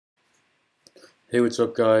Hey, what's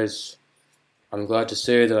up guys? I'm glad to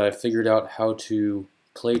say that I figured out how to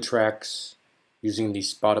play tracks using the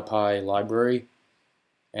SPOTIPY library,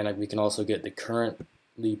 and we can also get the current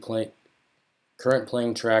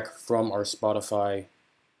playing track from our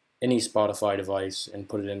any Spotify device, and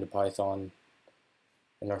put it into Python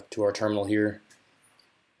to our terminal here.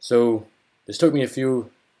 So this took me a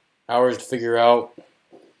few hours to figure out,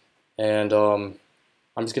 and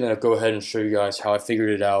I'm just gonna go ahead and show you guys how I figured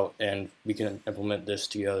it out, and we can implement this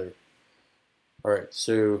together. Alright,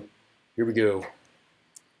 so here we go.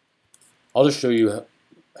 I'll just show you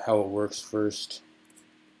how it works first.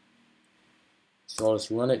 So I'll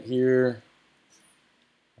just run it here.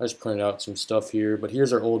 I just printed out some stuff here, but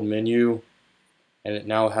here's our old menu, and it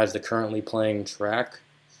now has the currently playing track.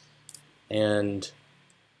 And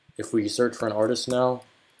if we search for an artist now,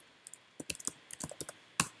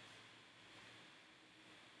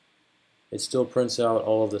 it still prints out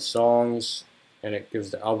all of the songs, and it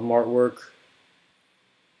gives the album artwork.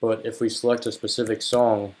 But if we select a specific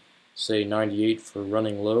song, say 98 for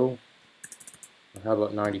Running Low, or how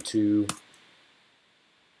about 92,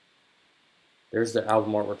 there's the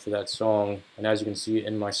album artwork for that song, and as you can see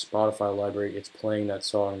in my Spotify library, it's playing that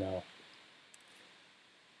song now.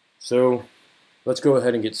 So let's go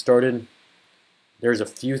ahead and get started. There's a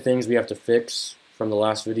few things we have to fix from the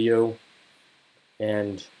last video,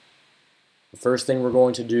 and the first thing we're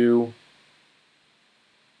going to do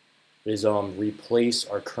is replace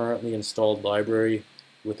our currently installed library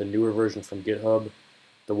with a newer version from GitHub.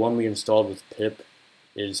 The one we installed with pip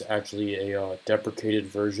is actually a deprecated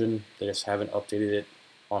version. They just haven't updated it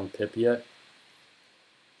on pip yet.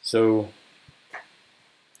 So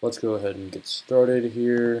let's go ahead and get started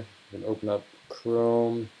here and open up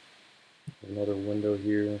Chrome, another window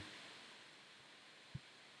here.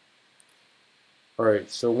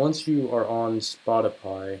 Alright, so once you are on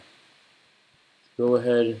SPOTIPY, go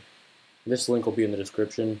ahead, this link will be in the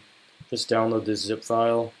description, just download this zip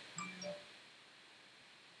file,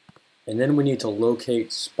 and then we need to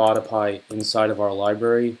locate SPOTIPY inside of our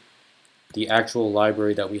library, the actual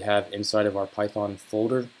library that we have inside of our Python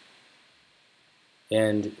folder,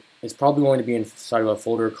 and it's probably going to be inside of a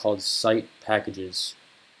folder called Site Packages.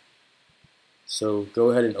 So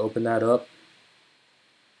go ahead and open that up.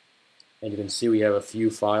 And you can see we have a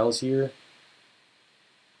few files here.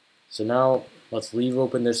 So now let's leave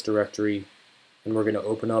open this directory, and we're going to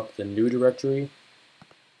open up the new directory.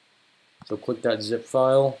 So click that zip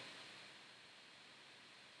file,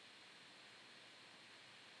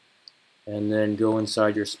 and then go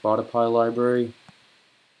inside your SPOTIPY library,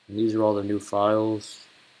 and these are all the new files.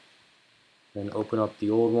 Then open up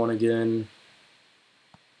the old one again.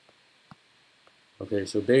 Okay,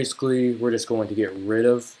 so basically we're just going to get rid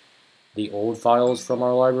of the old files from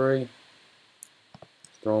our library,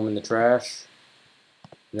 throw them in the trash,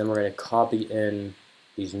 and then we're going to copy in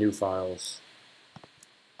these new files.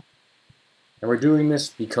 And we're doing this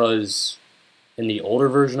because in the older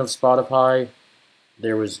version of SPOTIPY,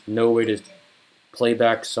 there was no way to play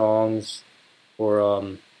back songs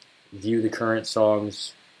or view the current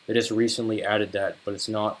songs. They just recently added that, but it's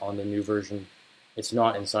not on the new version. It's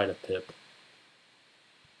not inside of pip.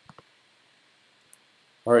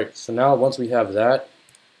 Alright, so now once we have that,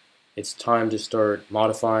 it's time to start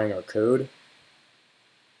modifying our code.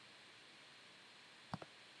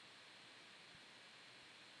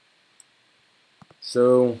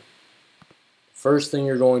 So, first thing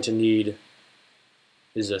you're going to need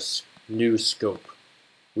is a new scope.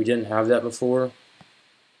 We didn't have that before,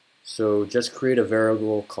 so just create a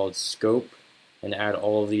variable called scope and add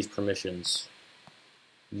all of these permissions.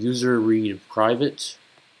 User read private,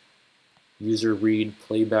 user read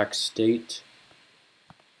playback state,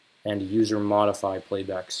 and user modify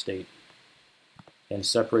playback state, and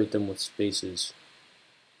separate them with spaces.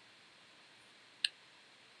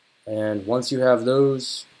 And once you have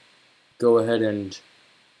those, go ahead and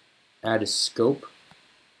add a scope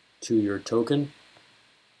to your token.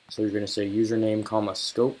 So you're going to say username comma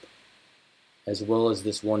scope, as well as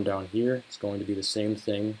this one down here. It's going to be the same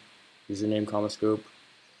thing, username comma scope.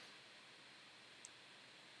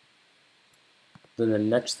 Then the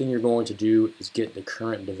next thing you're going to do is get the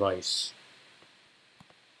current device.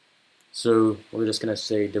 So we're just going to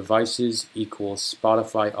say devices equals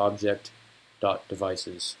SPOTIPY object dot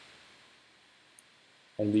devices.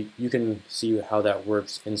 And you can see how that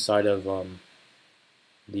works inside of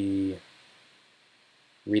the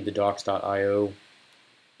readthedocs.io,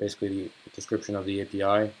 basically the description of the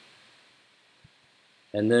API.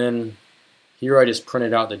 And then here I just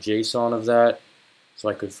printed out the JSON of that, so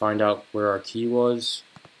I could find out where our key was.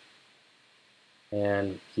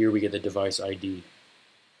 And here we get the device ID.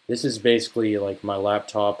 This is basically like my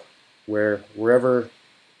laptop, wherever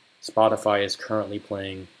Spotify is currently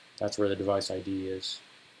playing, that's where the device ID is.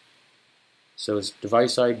 So it's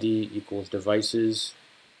device ID equals devices,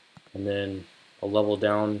 and then a level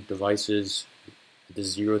down, devices, the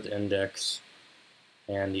 0th index,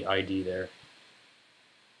 and the ID there.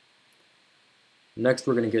 Next,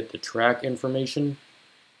 we're going to get the track information.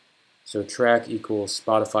 So track equals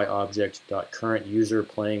Spotify object.current user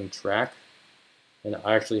playing track. And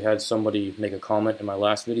I actually had somebody make a comment in my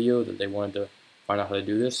last video that they wanted to find out how to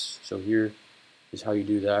do this. So here is how you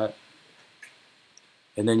do that.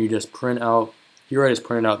 And then you just print out, here I just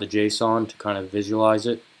printed out the JSON to kind of visualize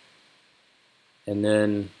it. And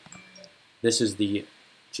then this is the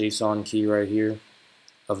JSON key right here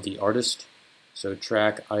of the artist. So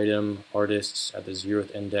track, item, artists at the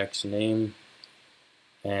 0th index name.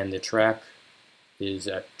 And the track is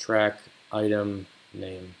at track, item,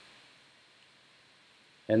 name.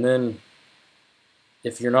 And then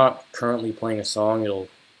if you're not currently playing a song, it'll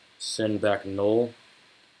send back null.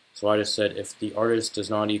 So I just said if the artist does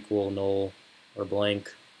not equal null or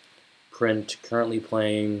blank, print currently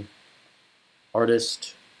playing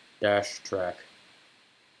artist dash track.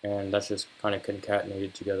 And that's just kind of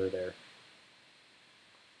concatenated together there.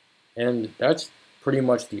 And that's pretty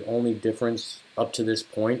much the only difference up to this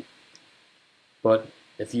point. But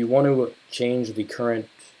if you want to change the current,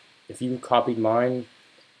 if you copied mine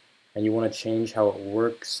and you want to change how it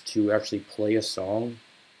works to actually play a song,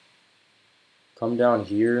 come down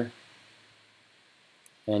here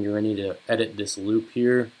and you're going to need to edit this loop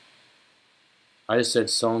here. I just said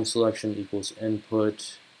song selection equals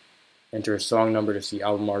input, enter a song number to see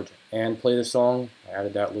album art and play the song. I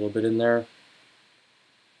added that little bit in there.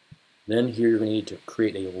 Then here you're going to need to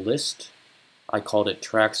create a list. I called it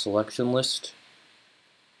track selection list.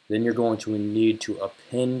 Then you're going to need to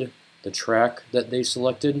append the track that they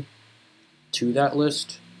selected to that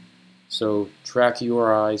list. So track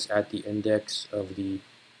URIs at the index of the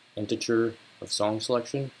integer of song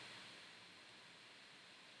selection.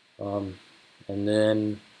 And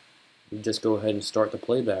then you just go ahead and start the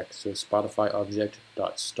playback. So Spotify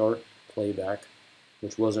object.start playback,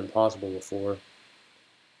 which wasn't possible before.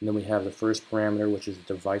 And then we have the first parameter, which is the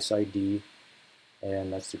device ID,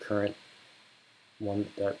 and that's the current one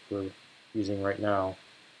that we're using right now.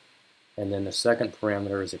 And then the second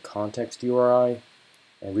parameter is a context URI,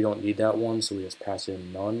 and we don't need that one, so we just pass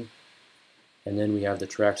in none. And then we have the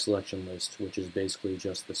track selection list, which is basically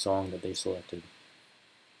just the song that they selected.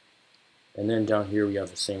 And then down here we have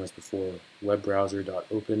the same as before, web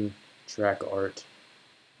browser.open track art,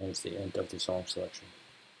 and it's the int of the song selection.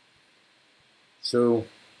 So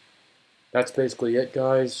that's basically it,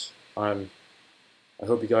 guys. I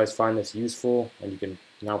hope you guys find this useful, and you can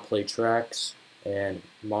now play tracks and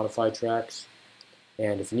modify tracks.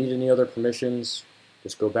 And if you need any other permissions,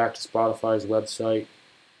 just go back to Spotify's website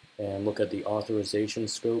and look at the authorization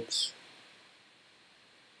scopes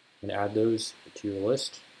and add those to your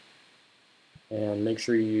list. And make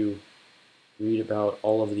sure you read about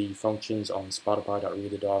all of the functions on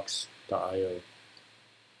spotify.readthedocs.io.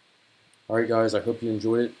 Alright guys, I hope you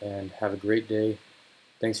enjoyed it and have a great day.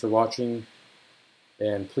 Thanks for watching,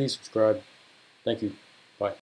 and please subscribe. Thank you.